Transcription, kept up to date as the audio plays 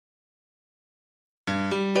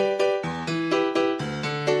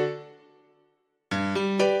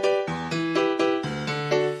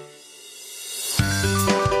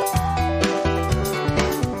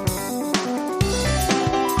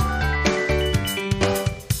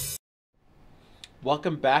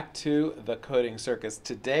Welcome back to the Coding Circus.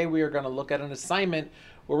 Today we are going to look at an assignment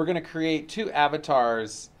where we're going to create two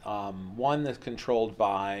avatars, one that's controlled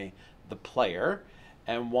by the player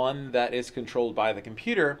and one that is controlled by the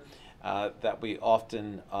computer that we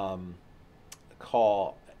often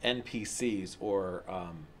call NPCs or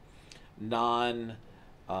non-player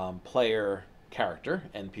character,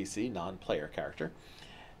 NPC, non-player character.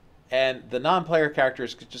 And the non-player character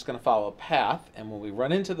is just going to follow a path, and when we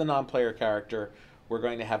run into the non-player character, we're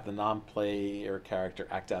going to have the non-player character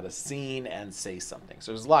act out a scene and say something.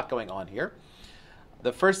 So there's a lot going on here.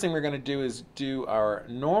 The first thing we're going to do is do our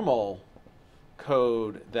normal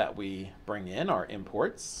code that we bring in, our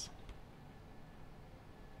imports.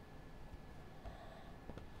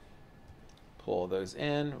 Pull those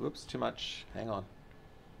in. Oops, too much. Hang on.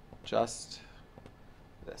 Just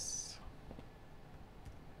this.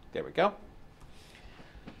 There we go.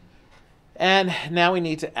 And now we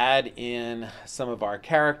need to add in some of our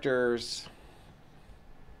characters.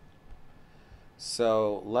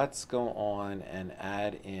 So let's go on and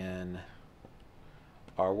add in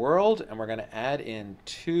our world, and we're going to add in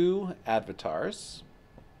two avatars.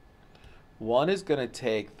 One is going to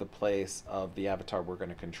take the place of the avatar we're going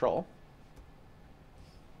to control.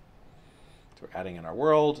 So we're adding in our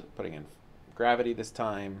world, putting in gravity this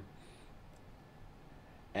time.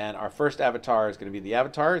 And our first avatar is going to be the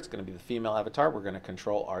avatar. It's going to be the female avatar. We're going to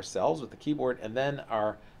control ourselves with the keyboard. And then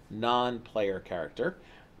our non-player character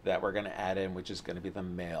that we're going to add in, which is going to be the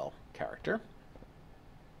male character.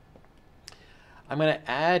 I'm going to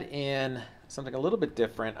add in something a little bit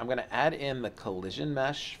different. I'm going to add in the collision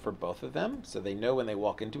mesh for both of them so they know when they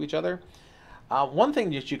walk into each other. One thing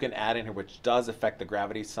that you can add in here which does affect the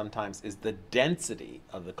gravity sometimes is the density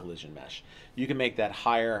of the collision mesh. You can make that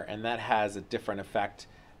higher, and that has a different effect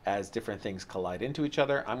as different things collide into each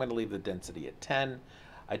other. I'm going to leave the density at 10.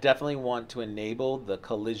 I definitely want to enable the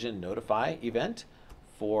collision notify event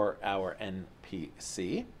for our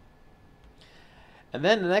NPC. And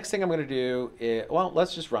then the next thing I'm going to do is, well,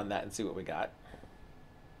 let's just run that and see what we got.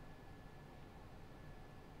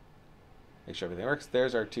 Make sure everything works.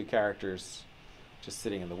 There's our two characters just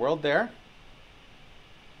sitting in the world there.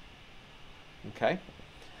 Okay.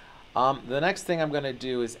 The next thing I'm going to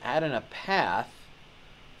do is add in a path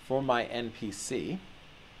for my NPC.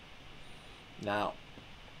 Now,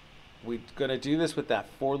 we're going to do this with that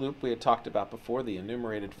for loop we had talked about before, the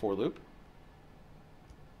enumerated for loop.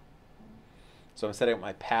 So I'm setting up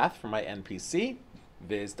my path for my NPC,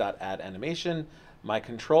 viz.addAnimation, my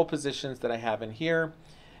control positions that I have in here,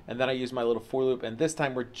 and then I use my little for loop, and this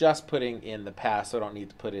time we're just putting in the path, so I don't need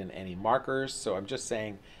to put in any markers. So I'm just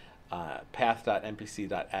saying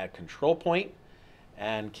path.npc.addControlPoint,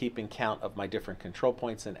 and keeping count of my different control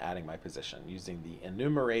points and adding my position using the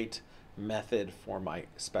enumerate method for my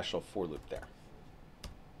special for loop there.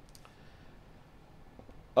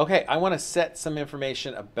 Okay, I want to set some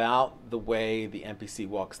information about the way the NPC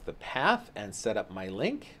walks the path and set up my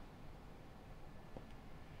link.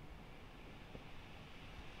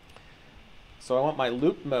 So I want my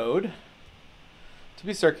loop mode to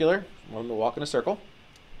be circular. I want him to walk in a circle.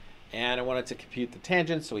 And I want it to compute the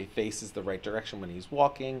tangent so he faces the right direction when he's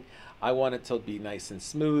walking. I want it to be nice and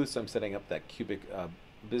smooth, so I'm setting up that cubic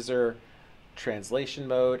Bezier translation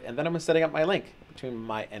mode. And then I'm setting up my link between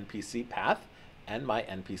my NPC path and my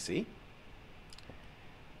NPC.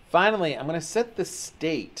 Finally, I'm going to set the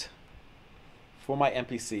state for my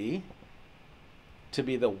NPC to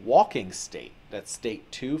be the walking state. That's state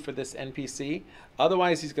 2 for this NPC.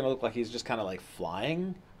 Otherwise, he's going to look like he's just kind of like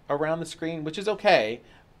flying around the screen, which is okay.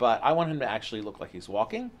 But I want him to actually look like he's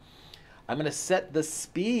walking. I'm going to set the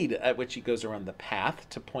speed at which he goes around the path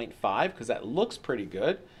to 0.5 because that looks pretty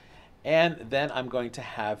good. And then I'm going to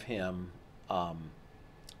have him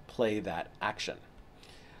play that action.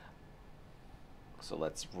 So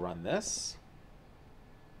let's run this.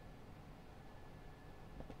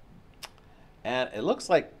 And it looks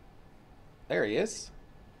like, there he is,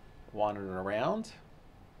 wandering around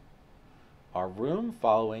our room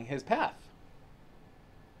following his path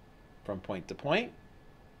from point to point,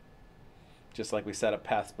 just like we set up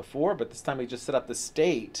paths before, but this time we just set up the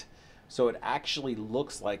state so it actually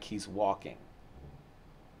looks like he's walking,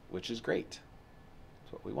 which is great.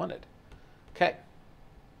 That's what we wanted. Okay.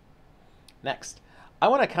 Next, I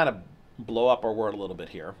want to kind of blow up our world a little bit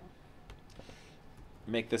here.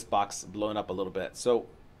 Make this box blown up a little bit. So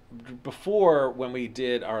before, when we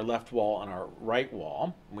did our left wall and our right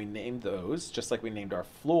wall, we named those just like we named our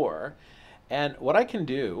floor. And what I can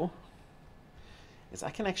do is I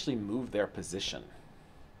can actually move their position.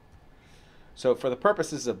 So for the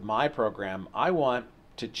purposes of my program, I want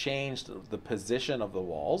to change the position of the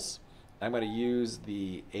walls I'm going to use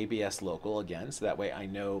the ABS local again, so that way I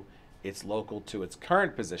know it's local to its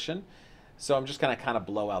current position. So I'm just going to kind of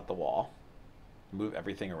blow out the wall, move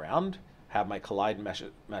everything around, have my collide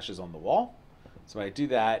meshes on the wall. So when I do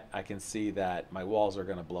that, I can see that my walls are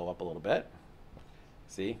going to blow up a little bit.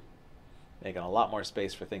 See? Making a lot more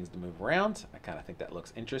space for things to move around. I kind of think that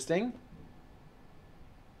looks interesting.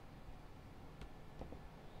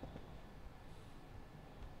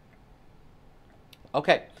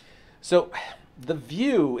 Okay, so the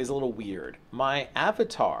view is a little weird. My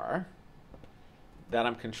avatar that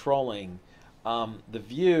I'm controlling, the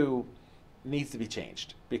view needs to be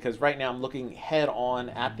changed because right now I'm looking head on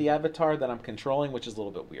at the avatar that I'm controlling, which is a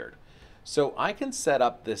little bit weird. So I can set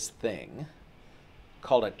up this thing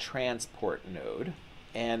called a transport node,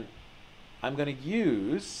 and I'm going to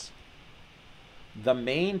use the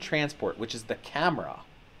main transport, which is the camera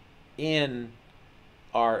in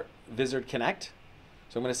our Vizard Connect.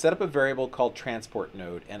 So I'm going to set up a variable called transport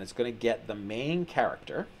node, and it's going to get the main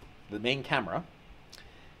character, the main camera,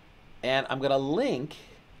 and I'm going to link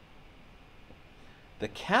the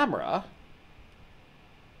camera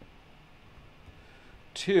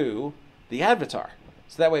to the avatar.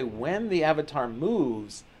 So that way when the avatar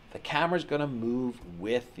moves, the camera's going to move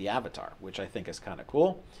with the avatar, which I think is kind of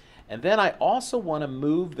cool. And then I also want to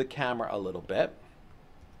move the camera a little bit.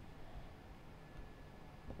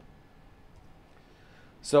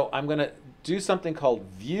 So I'm going to do something called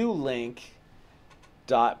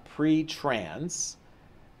viewLink.pretrans,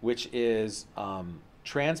 which is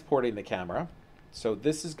transporting the camera. So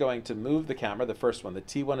this is going to move the camera, the first one. The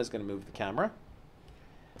T1 is going to move the camera.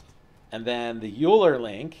 And then the Euler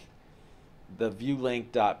link, the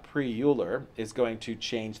viewLink.pre-Euler, is going to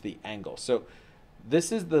change the angle. So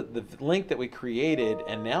this is the link that we created,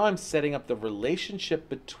 and now I'm setting up the relationship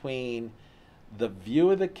between the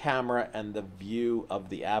view of the camera and the view of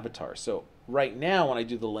the avatar. So right now when I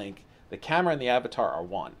do the link, the camera and the avatar are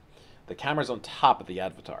one. The camera's on top of the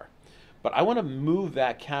avatar. But I want to move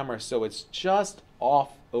that camera so it's just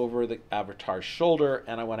off over the avatar's shoulder,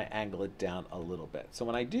 and I want to angle it down a little bit. So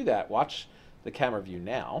when I do that, watch the camera view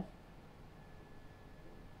now.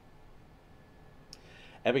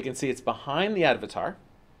 And we can see it's behind the avatar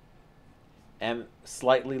and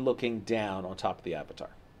slightly looking down on top of the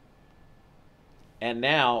avatar. And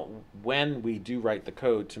now when we do write the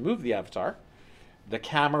code to move the avatar, the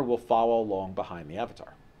camera will follow along behind the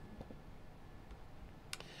avatar.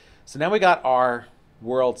 So now we got our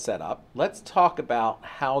world set up. Let's talk about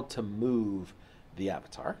how to move the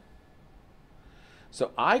avatar.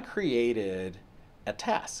 So I created a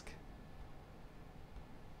task.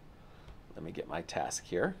 Let me get my task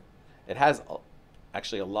here. It has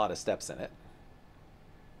actually a lot of steps in it.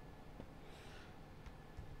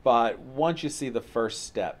 But once you see the first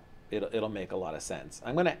step, it'll make a lot of sense.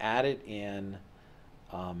 I'm going to add it in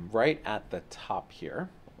right at the top here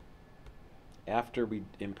after we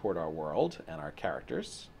import our world and our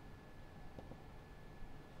characters.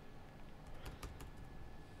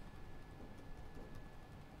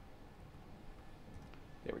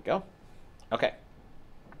 There we go. Okay.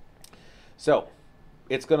 So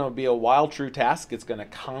it's going to be a while true task. It's going to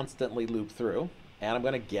constantly loop through, and I'm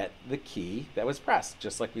going to get the key that was pressed,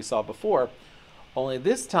 just like we saw before. Only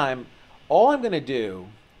this time, all I'm going to do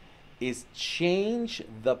is change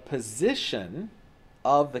the position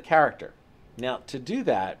of the character. Now, to do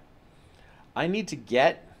that, I need to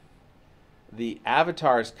get the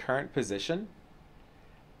avatar's current position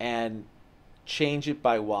and change it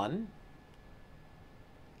by 1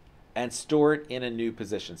 and store it in a new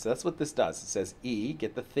position. So that's what this does. It says E,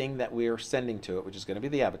 get the thing that we are sending to it, which is going to be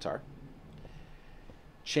the avatar.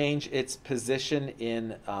 Change its position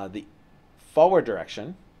in the forward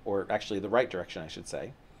direction, or actually the right direction, I should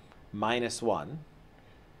say, -1,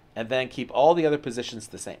 and then keep all the other positions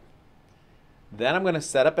the same. Then I'm going to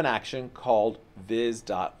set up an action called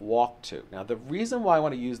viz.walkTo. Now the reason why I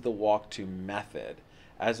want to use the walkTo method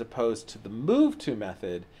as opposed to the moveTo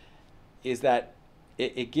method is that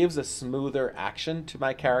it gives a smoother action to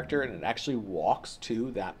my character, and it actually walks to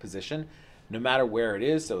that position no matter where it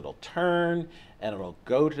is. So it'll turn and it'll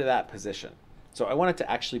go to that position. So I want it to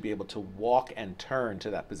actually be able to walk and turn to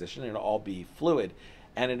that position, and it'll all be fluid.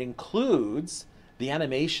 And it includes the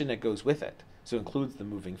animation that goes with it. So it includes the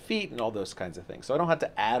moving feet and all those kinds of things. So I don't have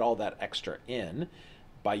to add all that extra in.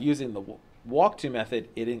 By using the walkTo method,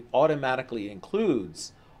 it automatically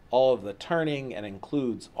includes all of the turning and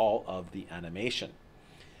includes all of the animation.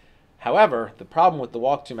 However, the problem with the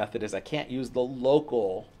walkTo method is I can't use the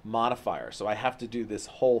local modifier. So I have to do this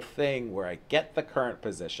whole thing where I get the current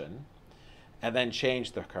position and then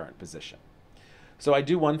change the current position. So I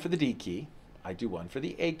do one for the D key, I do one for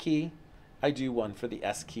the A key, I do one for the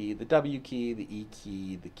S key, the W key, the E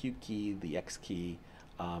key, the Q key, the X key,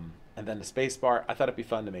 and then the space bar. I thought it'd be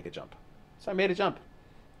fun to make a jump. So I made a jump.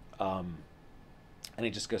 And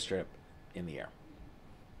it just goes straight up in the air,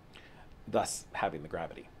 thus having the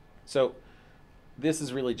gravity. So this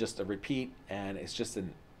is really just a repeat, and it's just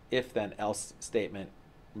an if then else statement,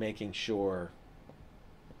 making sure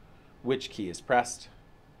which key is pressed.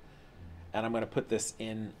 And I'm going to put this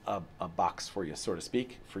in a box for you, so to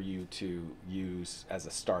speak, for you to use as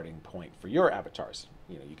a starting point for your avatars.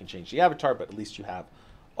 You know, you can change the avatar, but at least you have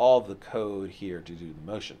all the code here to do the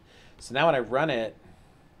motion. So now when I run it,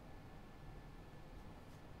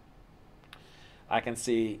 I can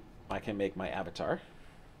see I can make my avatar.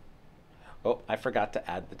 Oh, I forgot to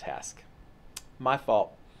add the task. My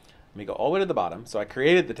fault. Let me go all the way to the bottom. So I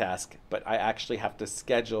created the task, but I actually have to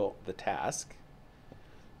schedule the task.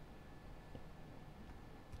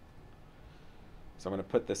 So I'm going to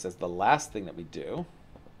put this as the last thing that we do.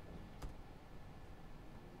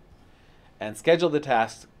 And schedule the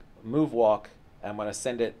task, move walk. I'm going to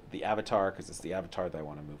send it the avatar because it's the avatar that I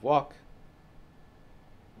want to move walk.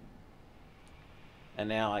 And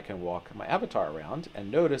now I can walk my avatar around, and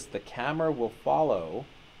notice the camera will follow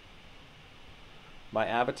my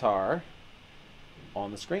avatar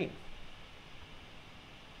on the screen.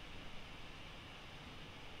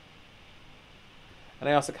 And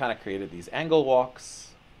I also kind of created these angle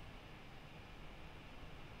walks,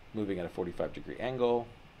 moving at a 45-degree angle.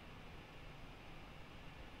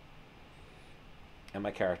 And my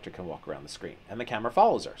character can walk around the screen. And the camera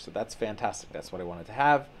follows her, so that's fantastic. That's what I wanted to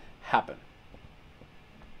have happen.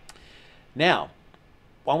 Now,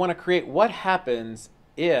 I want to create what happens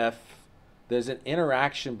if there's an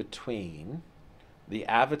interaction between the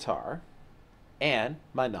avatar and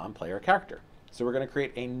my non-player character. So we're going to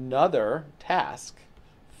create another task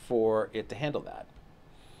for it to handle that.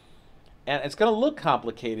 And it's going to look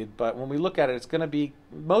complicated, but when we look at it, it's going to be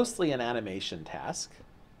mostly an animation task.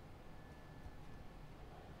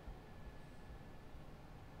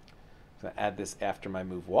 So add this after my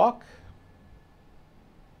move walk.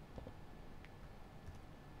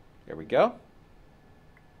 There we go.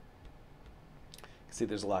 See,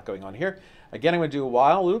 there's a lot going on here. Again, I'm going to do a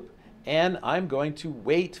while loop, and I'm going to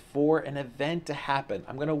wait for an event to happen.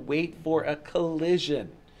 I'm going to wait for a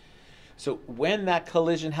collision. So when that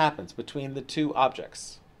collision happens between the two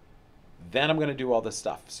objects, then I'm going to do all this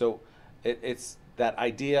stuff. So it's that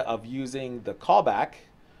idea of using the callback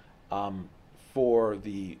for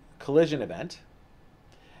the collision event.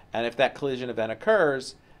 And if that collision event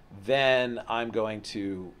occurs, then I'm going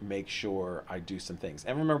to make sure I do some things.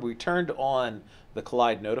 And remember, we turned on the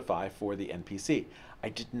collide notify for the NPC. I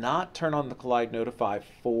did not turn on the collide notify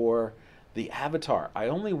for the avatar. I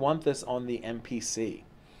only want this on the NPC.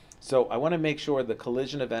 So I want to make sure the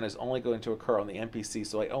collision event is only going to occur on the NPC,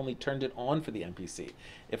 so I only turned it on for the NPC.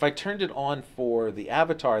 If I turned it on for the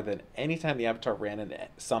avatar, then anytime the avatar ran into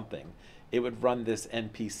something, it would run this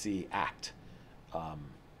NPC act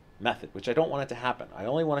method, which I don't want it to happen. I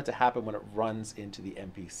only want it to happen when it runs into the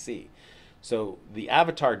NPC. So the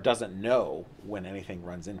avatar doesn't know when anything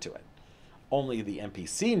runs into it. Only the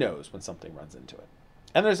NPC knows when something runs into it.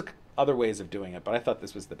 And there's other ways of doing it, but I thought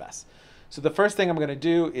this was the best. So the first thing I'm going to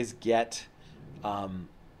do is get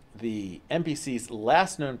the NPC's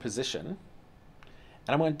last known position, and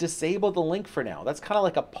I'm going to disable the link for now. That's kind of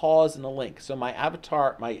like a pause in the link. So my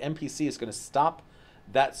avatar, my NPC is going to stop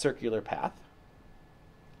that circular path.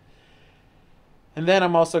 And then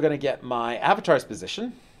I'm also going to get my avatar's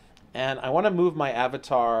position, and I want to move my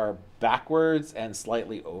avatar backwards and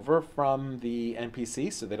slightly over from the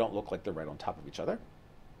NPC so they don't look like they're right on top of each other.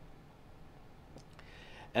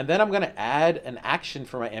 And then I'm going to add an action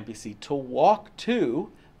for my NPC to walk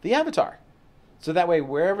to the avatar. So that way,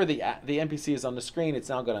 wherever the NPC is on the screen, it's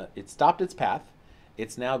stopped its path.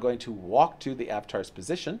 It's now going to walk to the avatar's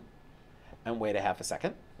position and wait a half a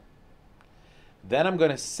second. Then I'm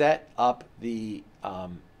going to set up the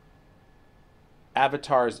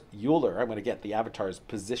avatar's Euler. I'm going to get the avatar's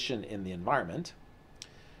position in the environment.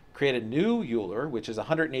 Create a new Euler, which is a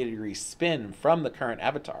 180-degree spin from the current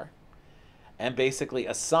avatar. And basically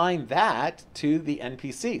assign that to the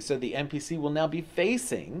NPC. So the NPC will now be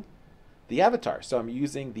facing the avatar. So I'm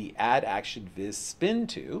using the add action viz spin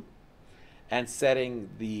to and setting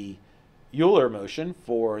the Euler motion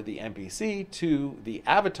for the NPC to the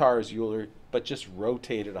avatar's Euler, but just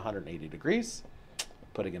rotated 180 degrees.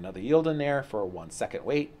 Putting another yield in there for a 1 second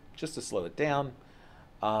wait, just to slow it down.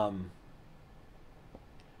 I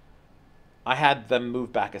had them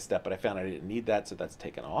move back a step, but I found I didn't need that, so that's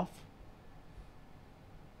taken off.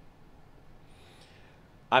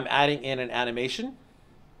 I'm adding in an animation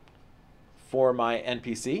for my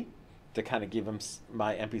NPC to kind of give him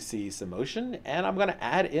my NPC some motion, and I'm going to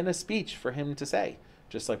add in a speech for him to say,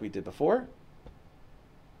 just like we did before.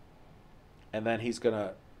 And then he's going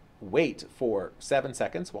to wait for 7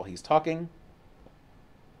 seconds while he's talking.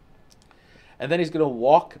 And then he's going to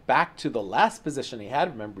walk back to the last position he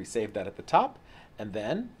had. Remember, we saved that at the top. And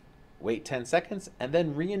then wait 10 seconds and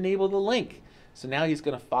then re-enable the link. So now he's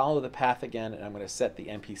going to follow the path again, and I'm going to set the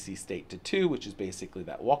NPC state to 2, which is basically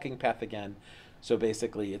that walking path again. So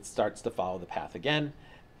basically it starts to follow the path again,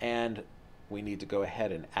 and we need to go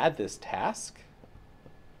ahead and add this task.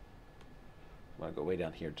 I'm going to go way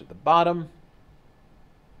down here to the bottom.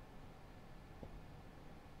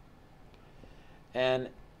 And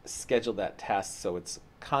schedule that task so it's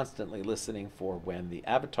constantly listening for when the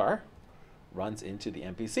avatar runs into the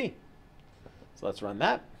NPC. So let's run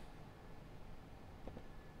that.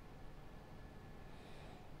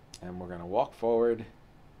 And we're going to walk forward,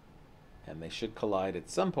 and they should collide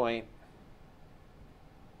at some point.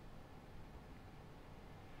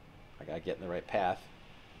 I got to get in the right path.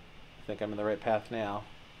 I think I'm in the right path now.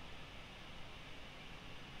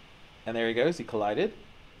 And there he goes. He collided.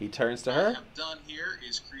 He turns to her. What I have done here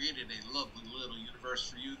is created a lovely little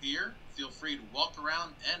universe for you here. Feel free to walk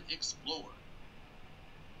around and explore.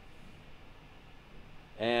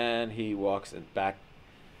 And he walks back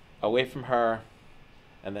away from her.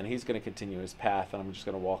 And then he's going to continue his path, and I'm just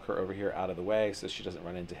going to walk her over here out of the way so she doesn't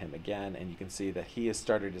run into him again. And you can see that he has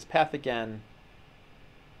started his path again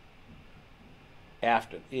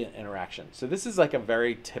after the interaction. So this is like a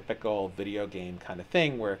very typical video game kind of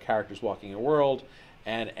thing where a character's walking a world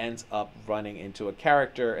and ends up running into a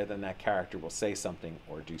character, and then that character will say something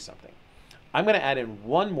or do something. I'm going to add in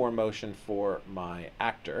one more motion for my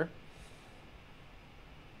actor.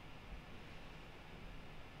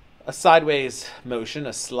 A sideways motion,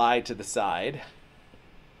 a slide to the side.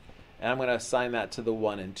 And I'm going to assign that to the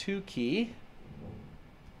 1 and 2 key.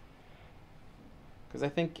 Because I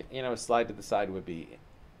think, a slide to the side would be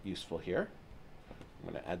useful here.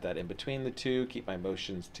 I'm going to add that in between the two, keep my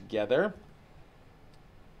motions together.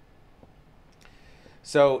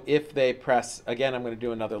 So if they press, again, I'm going to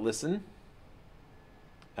do another listen.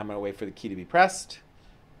 I'm going to wait for the key to be pressed.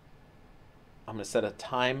 I'm going to set a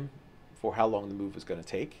time for how long the move is going to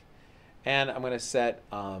take. And I'm going to set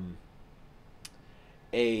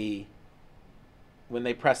when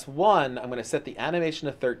they press 1, I'm going to set the animation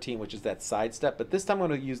to 13, which is that side step. But this time I'm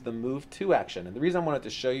going to use the move to action. And the reason I wanted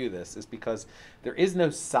to show you this is because there is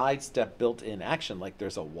no side step built in action like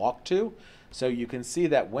there's a walk to. So you can see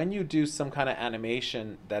that when you do some kind of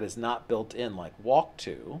animation that is not built in like walk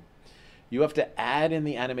to, you have to add in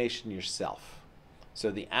the animation yourself.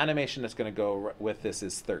 So the animation that's going to go with this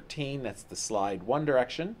is 13. That's the slide one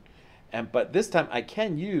direction. But this time I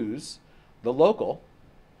can use the local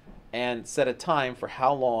and set a time for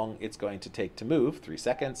how long it's going to take to move, 3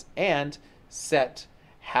 seconds, and set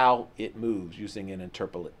how it moves using an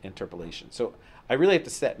interpolation. So I really have to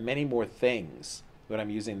set many more things when I'm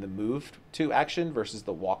using the move to action versus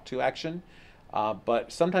the walk to action.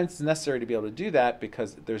 But sometimes it's necessary to be able to do that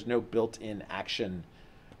because there's no built-in action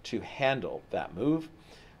to handle that move.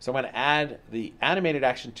 So I'm going to add the animated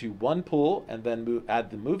action to one pool and then add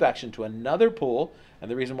the move action to another pool. And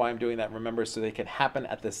the reason why I'm doing that, remember, so they can happen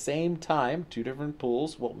at the same time. 2 different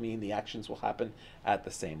pools will mean the actions will happen at the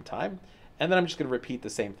same time. And then I'm just going to repeat the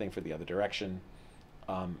same thing for the other direction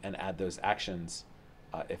and add those actions.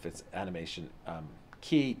 If it's animation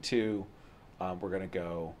key to, we're going to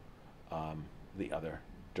go the other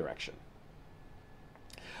direction.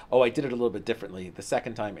 Oh, I did it a little bit differently. The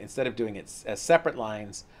second time, instead of doing it as separate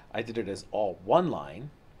lines, I did it as all one line,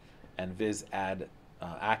 and viz add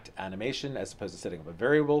act animation as opposed to setting up a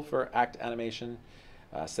variable for act animation.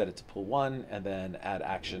 Set it to pool 1, and then add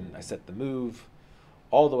action. I set the move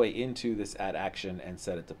all the way into this add action and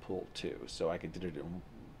set it to pool 2. So I could do it in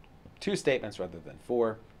 2 statements rather than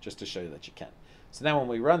 4, just to show you that you can. So now when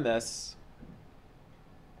we run this,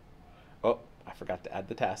 oh, I forgot to add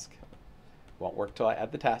the task. Won't work till I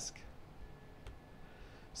add the task.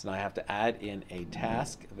 So now I have to add in a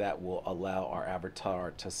task that will allow our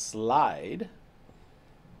avatar to slide.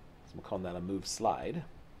 So I'm calling that a move slide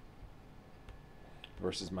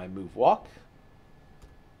versus my move walk.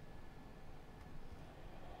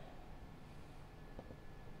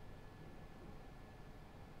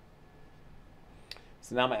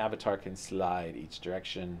 So now my avatar can slide each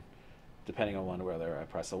direction depending on whether I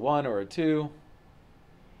press a 1 or a 2.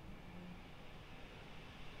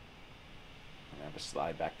 I have to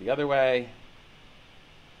slide back the other way.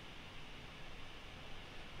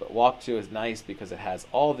 But walk to is nice because it has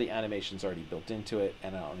all the animations already built into it,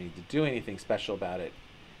 and I don't need to do anything special about it.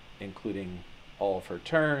 including all of her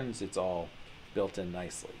turns. It's all built in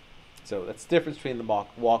nicely. So that's the difference between the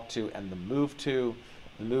walk to and the move to.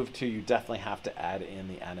 The move to, you definitely have to add in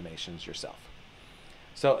the animations yourself.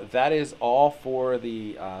 So that is all for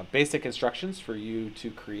the basic instructions for you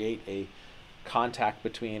to create a contact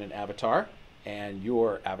between an avatar and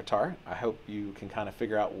your avatar. I hope you can kind of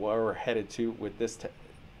figure out where we're headed to with this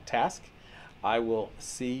task. I will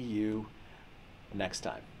see you next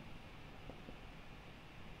time.